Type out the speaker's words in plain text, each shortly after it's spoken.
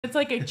It's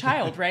like a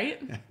child,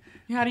 right?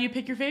 How do you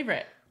pick your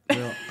favorite?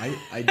 Well,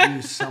 I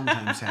do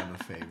sometimes have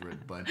a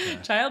favorite, but...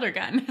 child or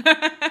gun?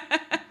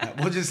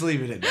 We'll just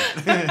leave it at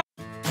that.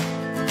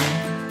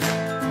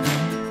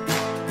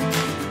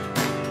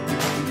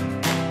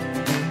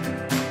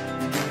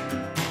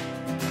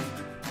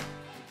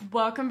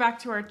 Welcome back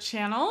to our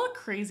channel,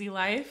 Crazy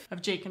Life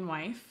of Jake and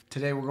Wife.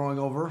 Today we're going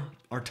over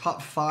our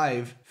top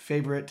 5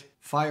 favorite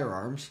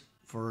firearms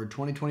for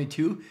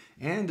 2022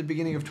 and the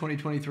beginning of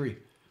 2023.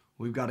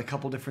 We've got a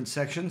couple different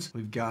sections.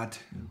 We've got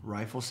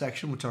rifle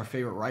section, which is our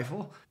favorite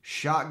rifle.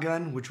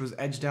 Shotgun, which was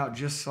edged out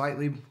just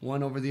slightly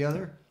one over the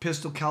other.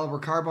 Pistol caliber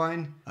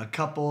carbine. A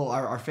couple,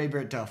 our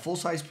favorite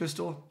full-size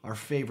pistol. Our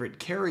favorite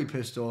carry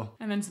pistol.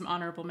 And then some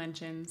honorable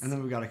mentions. And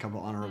then we've got a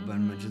couple honorable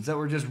mentions that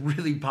were just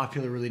really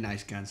popular, really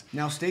nice guns.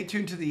 Now stay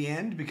tuned to the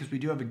end because we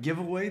do have a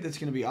giveaway that's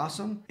going to be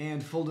awesome.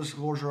 And full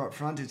disclosure up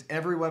front is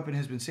every weapon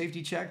has been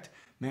safety checked.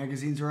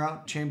 Magazines are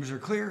out. Chambers are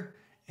clear.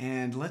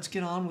 And let's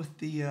get on with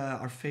the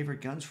our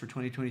favorite guns for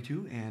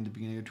 2022 and the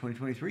beginning of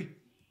 2023.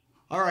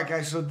 All right,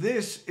 guys, so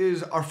this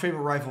is our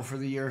favorite rifle for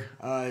the year.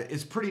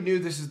 It's pretty new.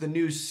 This is the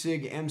new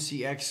Sig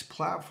MCX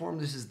platform.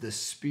 This is the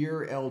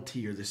Spear LT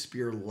or the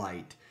Spear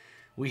Light.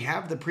 We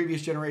have the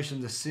previous generation,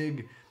 the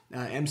Sig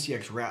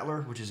MCX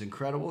Rattler, which is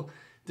incredible.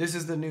 This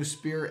is the new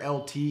Spear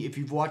LT. If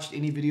you've watched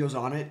any videos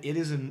on it, it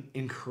is an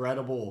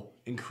incredible,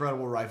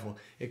 incredible rifle.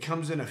 It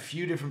comes in a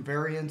few different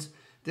variants.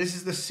 This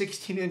is the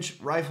 16-inch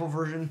rifle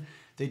version.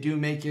 They do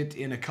make it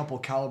in a couple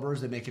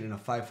calibers. They make it in a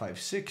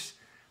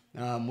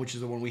 5.56, which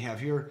is the one we have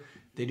here.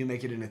 They do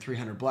make it in a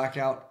 300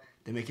 blackout.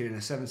 They make it in a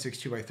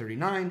 7.62 by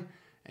 39.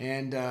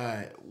 And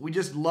we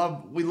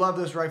love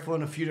this rifle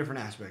in a few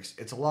different aspects.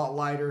 It's a lot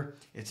lighter.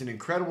 It's an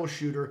incredible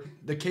shooter.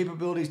 The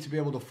capabilities to be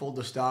able to fold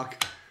the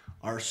stock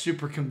are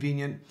super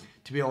convenient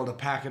to be able to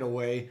pack it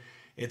away.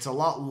 It's a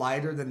lot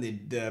lighter than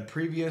the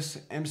previous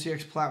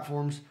MCX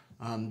platforms.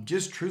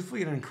 Just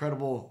truthfully, an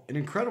incredible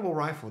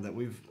rifle that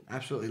we've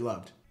absolutely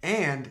loved.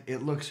 And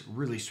it looks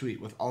really sweet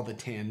with all the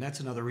tan.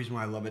 That's another reason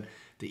why I love it.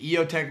 The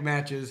EOTech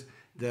matches,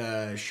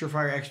 the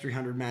Surefire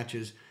X300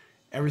 matches,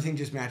 everything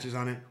just matches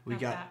on it. We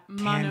got that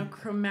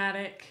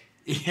monochromatic.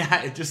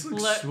 Yeah, it just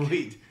looks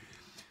sweet.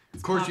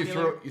 Of course, you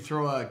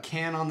throw a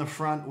can on the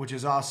front, which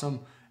is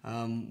awesome.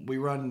 We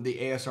run the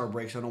ASR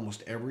brakes on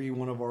almost every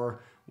one of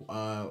our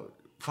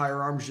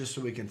firearms just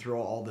so we can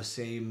throw all the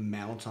same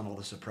mounts on all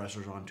the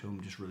suppressors onto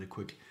them, just really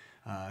quick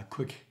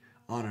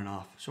on and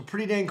off. So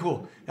pretty dang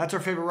cool. That's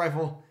our favorite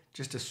rifle.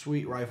 Just a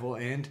sweet rifle.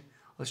 And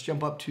let's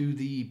jump up to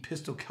the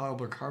pistol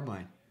caliber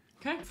carbine.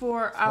 Okay.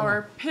 For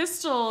our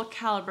pistol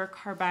caliber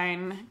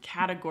carbine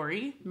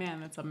category,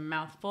 man, that's a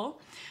mouthful.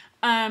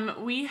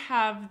 We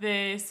have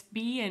this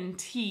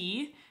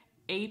B&T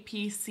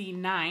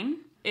APC9.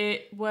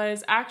 It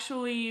was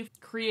actually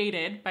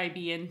created by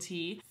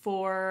B&T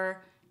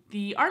for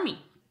the Army.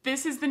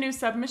 This is the new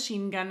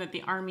submachine gun that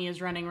the Army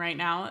is running right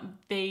now.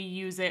 They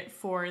use it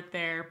for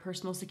their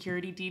personal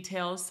security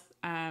details.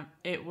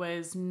 It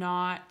was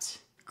not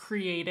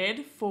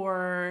created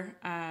for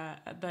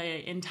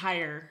the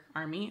entire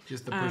Army.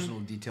 Just the personal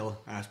detail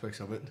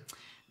aspects of it.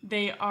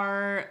 They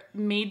are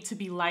made to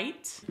be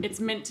light. It's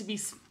meant to be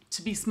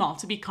small,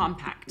 to be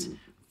compact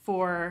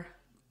for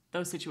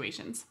those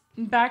situations.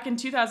 Back in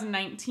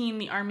 2019,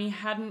 the Army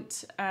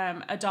hadn't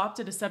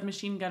adopted a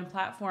submachine gun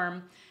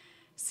platform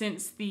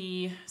since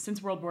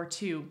World War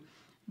II.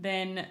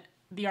 Then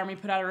the Army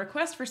put out a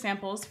request for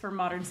samples for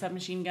modern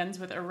submachine guns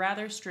with a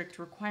rather strict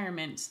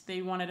requirement.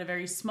 They wanted a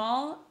very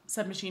small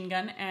submachine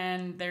gun,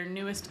 and their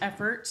newest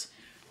effort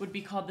would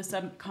be called the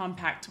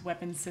Subcompact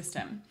Weapon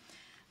System.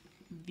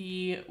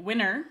 The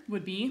winner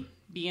would be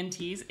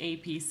B&T's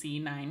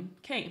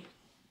APC9K.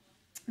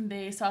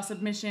 They saw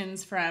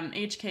submissions from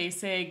HK,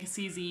 SIG,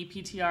 CZ,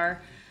 PTR,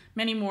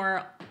 many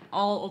more,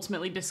 all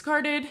ultimately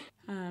discarded.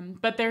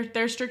 But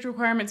their strict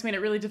requirements made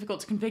it really difficult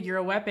to configure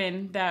a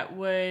weapon that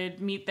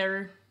would meet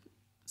their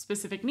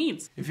specific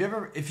needs. If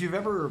you've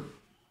ever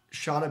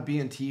shot a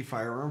B&T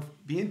firearm,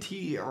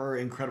 B&T are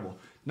incredible.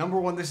 Number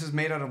one, this is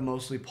made out of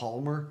mostly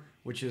polymer,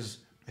 which is,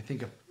 I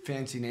think, a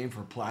fancy name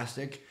for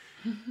plastic.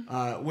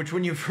 Which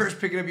when you first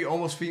pick it up, you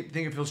almost think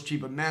it feels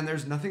cheap. But man,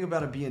 there's nothing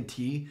about a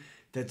B&T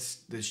that's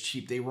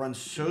cheap. They run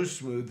so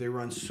smooth. They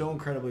run so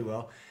incredibly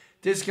well.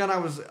 This gun, I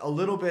was a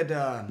little bit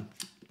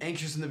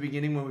anxious in the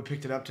beginning when we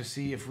picked it up to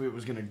see if it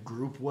was going to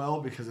group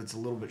well because it's a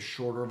little bit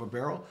shorter of a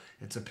barrel.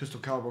 It's a pistol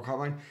caliber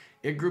carbine.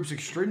 It groups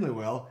extremely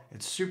well.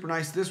 It's super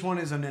nice. This one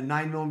is in a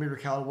 9mm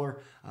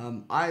caliber.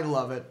 I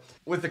love it.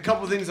 With a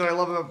couple things that I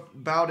love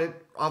about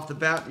it off the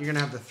bat, you're going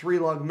to have the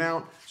 3-lug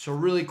mount, so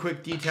really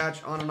quick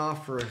detach on and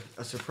off for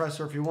a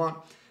suppressor if you want.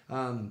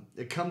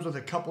 It comes with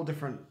a couple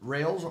different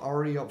rails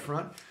already up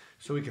front,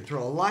 so we can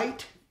throw a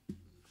light,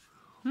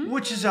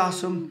 which is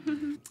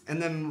awesome.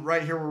 And then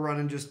right here we're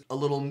running just a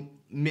little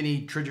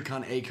mini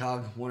Trijicon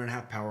ACOG,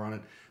 1.5 power on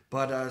it.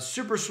 But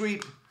super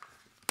sweet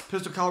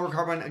pistol caliber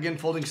carbine, again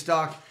folding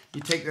stock. You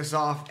take this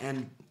off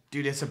and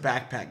dude, it's a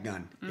backpack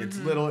gun. It's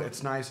little,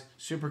 it's nice,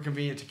 super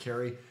convenient to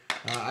carry.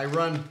 I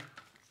run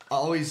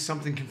always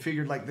something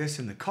configured like this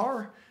in the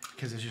car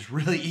because it's just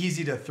really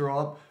easy to throw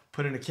up,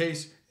 put in a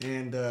case,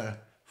 and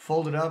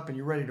fold it up, and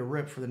you're ready to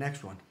rip for the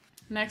next one.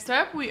 Next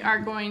up, we are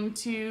going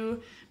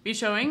to be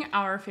showing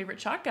our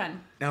favorite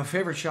shotgun. Now,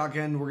 favorite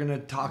shotgun, we're going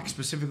to talk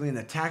specifically in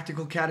the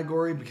tactical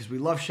category because we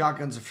love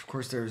shotguns. Of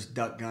course, there's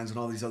duck guns and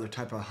all these other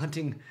type of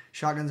hunting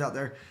shotguns out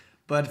there.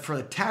 But for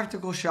the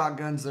tactical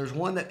shotguns, there's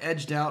one that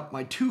edged out.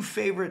 My two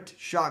favorite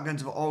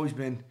shotguns have always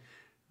been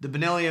the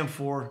Benelli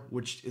M4,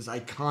 which is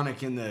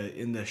iconic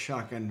in the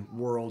shotgun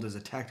world as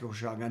a tactical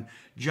shotgun.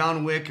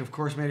 John Wick, of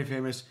course, made it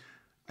famous.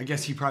 I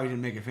guess he probably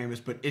didn't make it famous,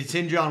 but it's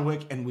in John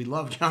Wick, and we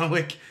love John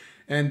Wick.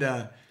 And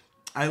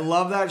I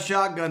love that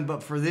shotgun,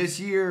 but for this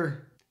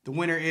year, the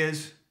winner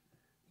is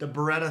the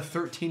Beretta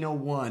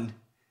 1301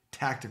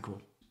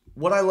 Tactical.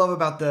 What I love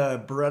about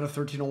the Beretta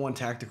 1301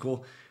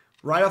 Tactical,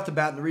 right off the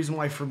bat, and the reason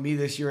why for me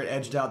this year it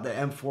edged out the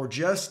M4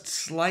 just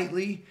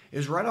slightly,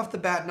 is right off the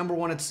bat, number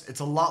one, it's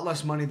a lot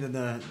less money than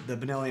the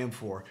Benelli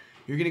M4.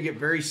 You're going to get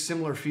very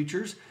similar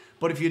features,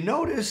 but if you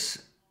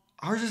notice,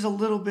 ours is a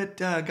little bit,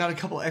 got a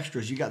couple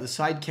extras. You got the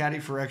side caddy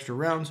for extra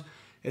rounds.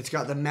 It's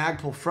got the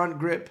Magpul front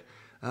grip.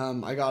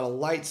 I got a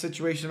light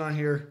situation on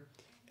here.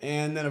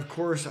 And then, of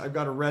course, I've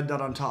got a red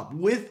dot on top.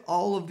 With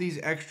all of these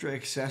extra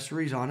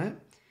accessories on it,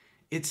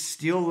 it's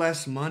still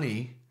less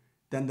money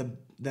than the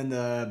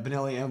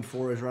Benelli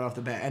M4 is right off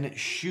the bat. And it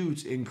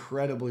shoots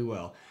incredibly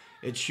well.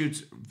 It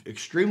shoots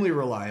extremely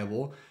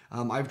reliable.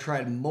 I've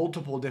tried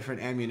multiple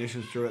different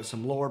ammunitions through it.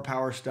 Some lower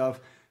power stuff,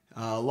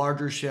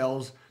 larger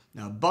shells.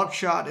 Now,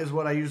 buckshot is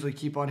what I usually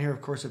keep on here. Of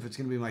course, if it's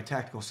going to be my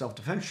tactical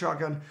self-defense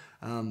shotgun,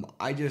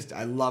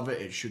 I love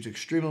it. It shoots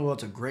extremely well.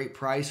 It's a great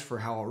price for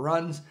how it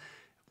runs.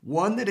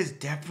 One that is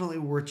definitely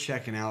worth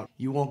checking out.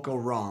 You won't go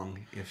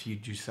wrong if you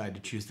decide to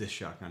choose this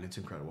shotgun. It's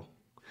incredible.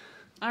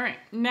 All right,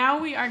 now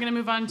we are going to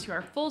move on to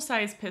our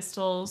full-size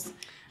pistols.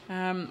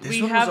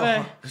 This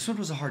one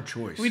was a hard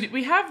choice.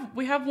 We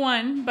have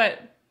one,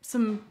 but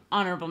some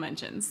honorable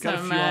mentions. Got a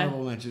few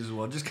honorable mentions as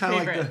well. Just kind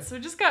of like the... So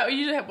just got,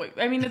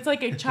 I mean, it's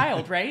like a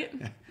child, right?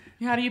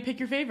 How do you pick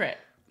your favorite?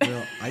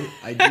 Well,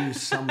 I do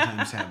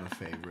sometimes have a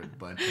favorite,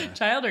 but...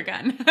 child or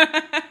gun?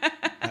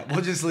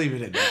 We'll just leave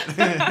it at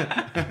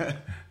that.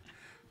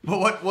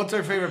 But what's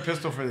our favorite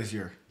pistol for this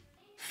year?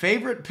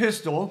 Favorite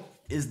pistol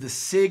is the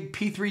Sig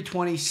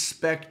P320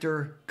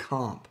 Spectre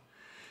Comp.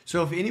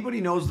 So if anybody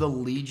knows the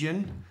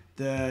Legion,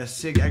 the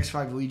Sig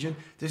X5 Legion,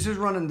 this is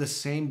running the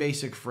same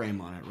basic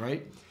frame on it,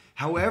 right?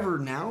 However,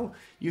 now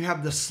you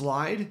have the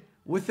slide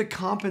with the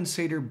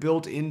compensator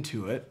built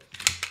into it.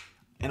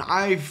 And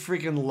I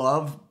freaking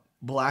love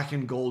black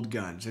and gold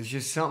guns. It's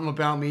just something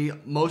about me.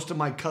 Most of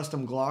my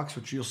custom Glocks,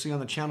 which you'll see on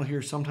the channel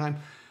here sometime,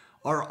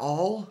 are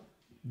all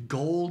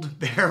gold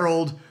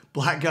barreled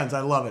black guns.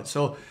 I love it.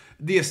 So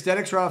the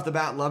aesthetics right off the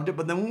bat, loved it.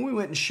 But then when we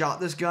went and shot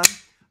this gun,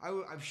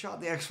 I've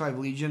shot the X5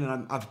 Legion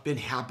and I've been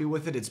happy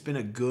with it. It's been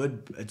a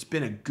good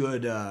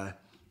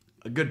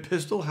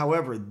pistol.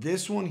 However,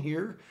 this one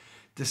here,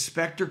 the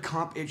Spectre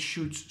Comp, it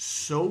shoots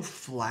so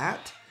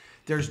flat.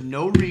 There's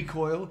no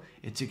recoil.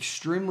 It's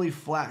extremely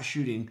flat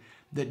shooting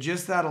that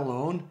just that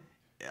alone,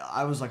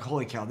 I was like,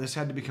 holy cow, this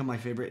had to become my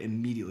favorite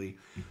immediately.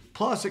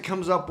 Plus, it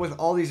comes up with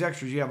all these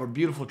extras. You have a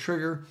beautiful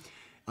trigger.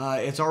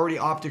 It's already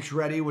optics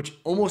ready, which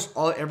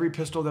every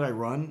pistol that I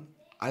run,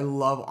 I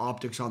love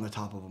optics on the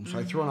top of them. So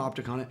I throw an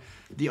optic on it.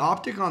 The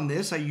optic on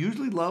this, I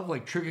usually love,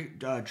 like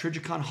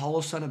Trijicon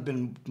Hollow Sun have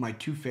been my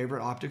two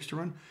favorite optics to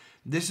run.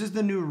 This is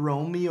the new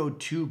Romeo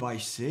 2 by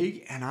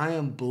Sig, and I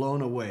am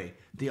blown away.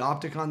 The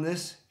optic on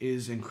this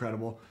is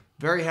incredible.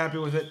 Very happy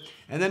with it.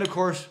 And then, of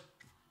course,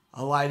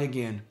 a light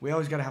again. We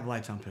always got to have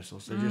lights on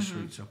pistols. They're just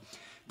sweet. So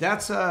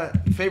that's a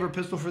favorite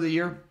pistol for the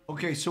year.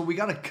 Okay, so we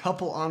got a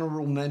couple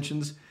honorable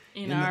mentions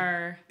in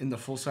the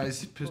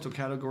full-size pistol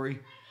category.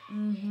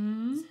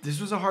 This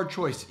was a hard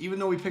choice. Even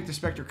though we picked the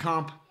Spectre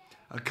Comp,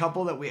 a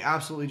couple that we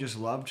absolutely just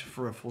loved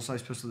for a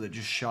full-size pistol that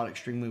just shot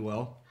extremely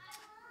well.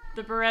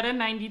 The Beretta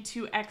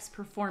 92X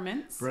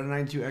Performance.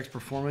 Beretta 92X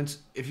Performance.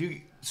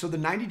 So the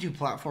 92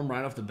 platform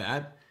right off the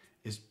bat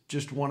is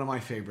just one of my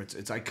favorites.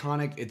 It's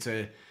iconic.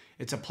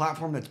 It's a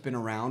platform that's been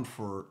around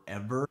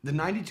forever. The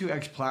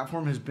 92X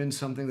platform has been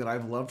something that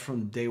I've loved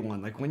from day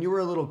one. Like when you were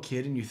a little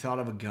kid and you thought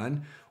of a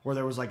gun, or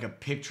there was like a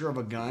picture of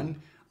a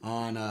gun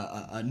on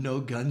a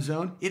no gun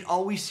zone, it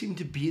always seemed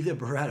to be the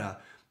Beretta.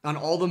 On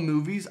all the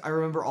movies, I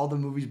remember all the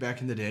movies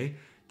back in the day,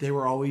 they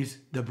were always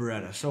the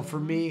Beretta. So for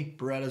me,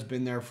 Beretta's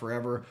been there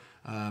forever.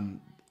 I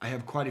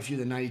have quite a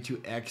few of the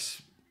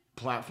 92X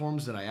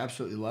platforms that I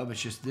absolutely love. It's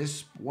just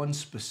this one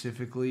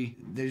specifically,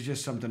 there's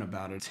just something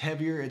about it. It's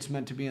heavier. It's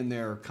meant to be in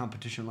their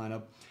competition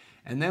lineup.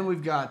 And then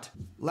we've got,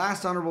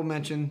 last honorable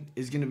mention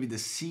is going to be the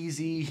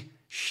CZ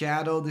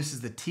Shadow. This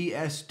is the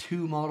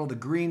TS2 model, the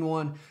green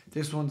one.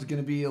 This one's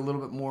going to be a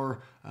little bit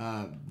more,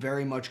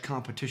 very much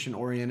competition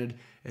oriented.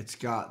 It's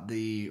got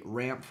the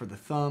ramp for the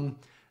thumb.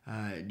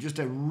 Just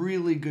a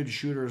really good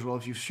shooter as well.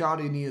 If you've shot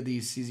any of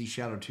these CZ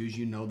Shadow 2s,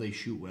 you know they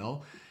shoot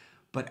well.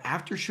 But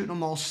after shooting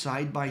them all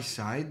side by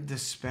side, the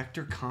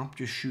Spectre Comp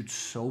just shoots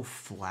so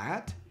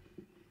flat.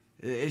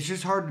 It's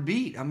just hard to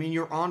beat. I mean,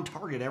 you're on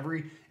target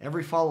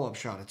every follow-up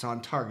shot. It's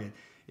on target.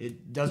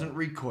 It doesn't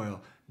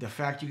recoil. The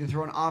fact you can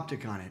throw an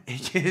optic on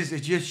it, it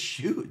just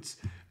shoots.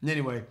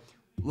 Anyway,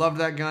 love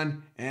that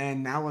gun.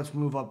 And now let's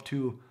move up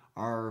to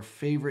our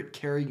favorite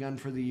carry gun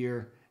for the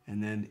year,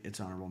 and then it's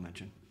honorable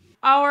mention.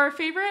 Our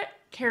favorite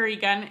carry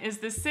gun is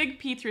the Sig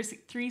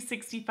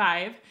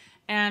P365,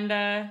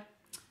 and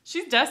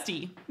she's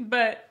dusty,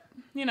 but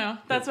you know,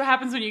 that's what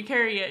happens when you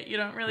carry it. You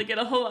don't really get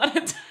a whole lot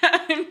of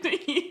time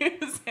to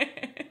use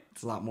it.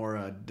 It's a lot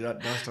more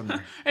dust on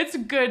there. It's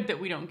good that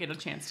we don't get a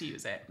chance to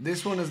use it.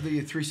 This one is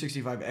the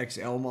 365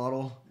 XL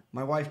model.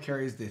 My wife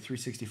carries the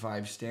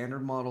 365 standard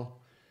model.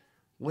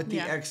 With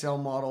the XL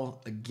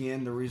model,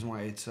 again, the reason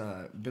why it's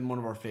been one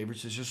of our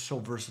favorites is just so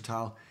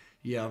versatile.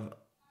 You have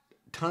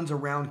tons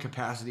of round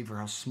capacity for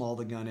how small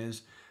the gun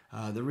is.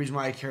 The reason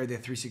why I carry the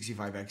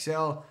 365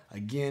 XL,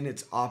 again,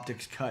 it's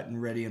optics cut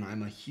and ready, and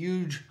I'm a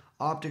huge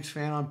optics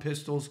fan on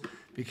pistols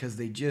because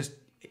they just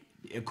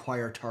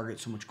acquire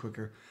targets so much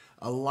quicker.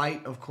 A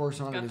light, of course,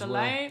 on it as well. Got the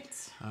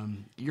lights.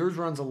 Yours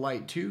runs a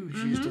light too.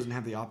 She just doesn't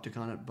have the optic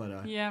on it,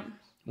 but yeah.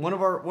 One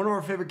of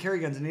our favorite carry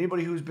guns, and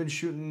anybody who's been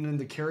shooting in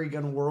the carry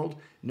gun world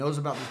knows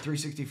about the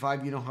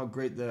 365. You know how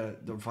great the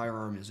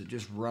firearm is. It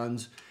just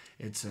runs.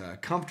 It's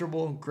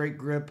comfortable, great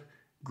grip,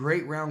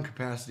 great round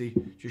capacity.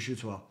 Just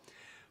shoots well.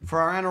 For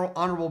our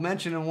honorable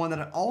mention, and one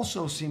that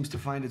also seems to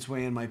find its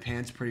way in my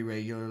pants pretty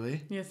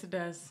regularly. Yes, it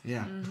does.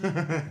 Yeah.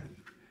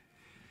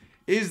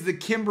 Is the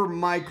Kimber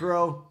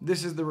Micro.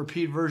 This is the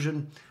repeat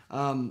version.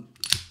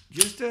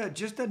 Just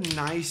a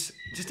nice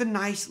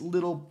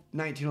little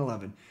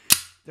 1911.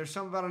 There's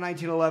something about a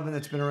 1911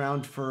 that's been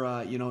around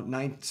for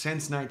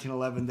since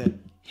 1911 that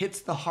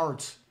hits the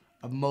hearts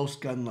of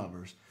most gun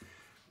lovers.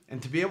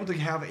 And to be able to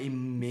have a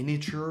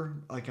miniature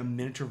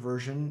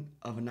version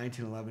of a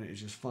 1911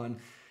 is just fun.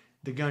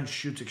 The gun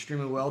shoots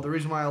extremely well. The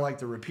reason why I like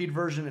the repeat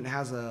version, it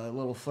has a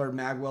little flared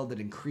mag weld that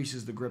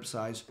increases the grip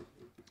size.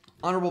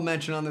 Honorable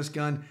mention on this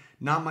gun,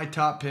 not my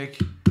top pick.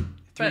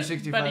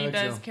 365 but he XL.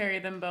 does carry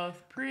them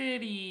both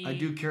pretty... I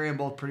do carry them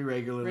both pretty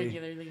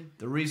regularly.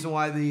 The reason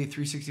why the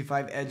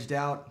 365 edged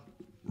out,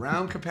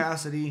 round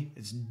capacity,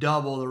 it's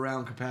double the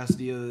round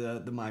capacity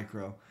of the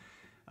Micro.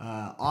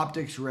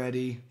 Optics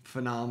ready,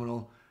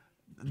 phenomenal.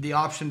 The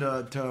option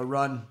to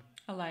run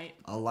a light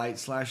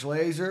 /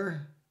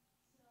 laser.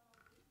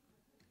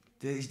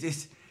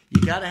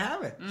 You gotta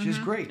have it. It's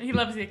just great. He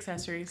loves the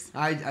accessories.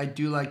 I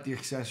do like the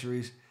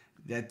accessories.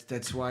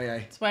 That's why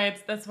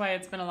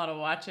it's been a lot of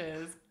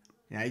watches.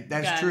 Yeah,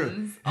 that's guns,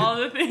 true. All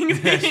the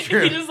things. That's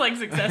true. He just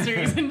likes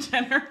accessories in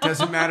general.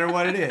 Doesn't matter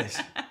what it is.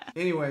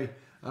 Anyway,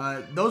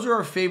 those are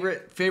our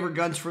favorite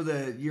guns for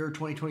the year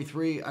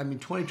 2023. I mean,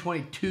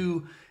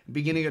 2022,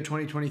 beginning of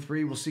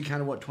 2023. We'll see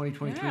kind of what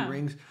 2023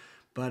 brings.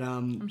 But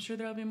I'm sure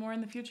there'll be more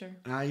in the future.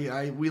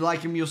 We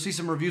like them. You'll see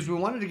some reviews. We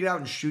wanted to get out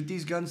and shoot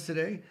these guns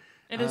today.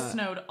 It has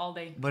snowed all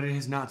day. But it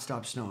has not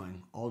stopped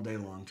snowing all day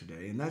long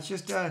today. And that's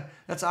just,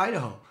 that's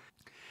Idaho.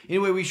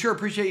 Anyway, we sure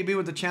appreciate you being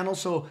with the channel.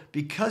 So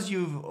because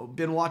you've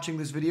been watching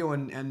this video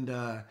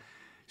and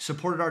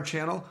supported our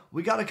channel,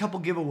 we got a couple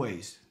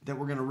giveaways that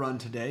we're going to run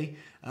today.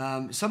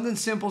 Something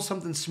simple,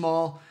 something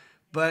small.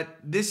 But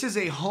this is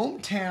a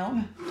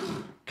hometown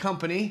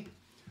company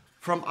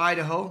from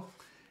Idaho.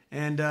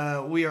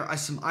 And we are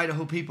some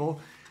Idaho people.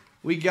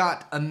 We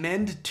got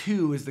Amend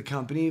 2 is the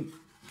company.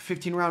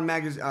 30-round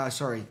magazines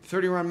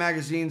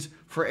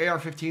for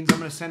AR-15s. I'm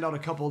going to send out a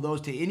couple of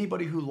those to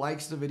anybody who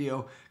likes the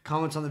video,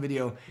 comments on the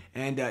video,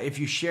 and if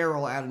you share,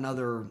 I'll add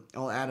another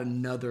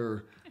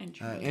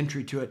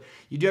entry to it.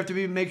 You do have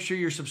to make sure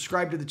you're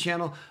subscribed to the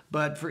channel,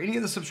 but for any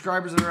of the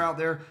subscribers that are out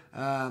there,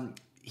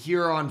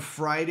 here on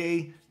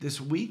Friday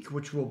this week,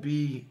 which will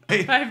be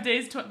 5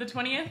 days, the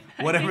 20th,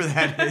 whatever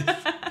that is,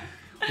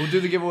 we'll do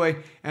the giveaway,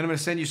 and I'm going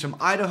to send you some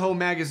Idaho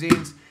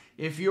magazines.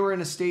 If you're in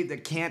a state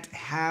that can't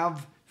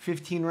have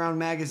 15-round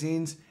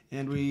magazines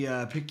and we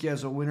pick you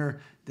as a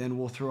winner, then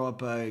we'll throw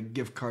up a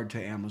gift card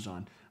to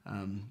Amazon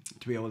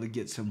to be able to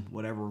get some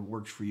whatever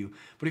works for you.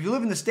 But if you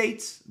live in the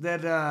states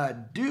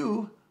that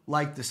do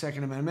like the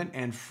Second Amendment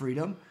and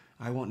freedom,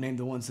 I won't name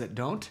the ones that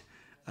don't,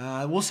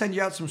 we'll send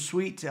you out some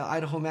sweet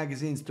Idaho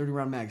magazines,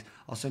 30-round mags.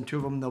 I'll send 2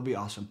 of them. They'll be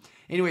awesome.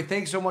 Anyway,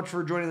 thanks so much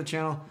for joining the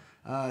channel.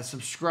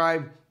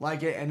 Subscribe,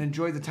 like it, and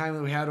enjoy the time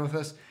that we had with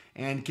us.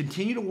 And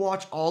continue to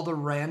watch all the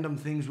random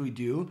things we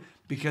do,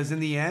 because in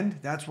the end,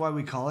 that's why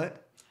we call it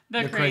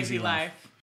The Crazy Life.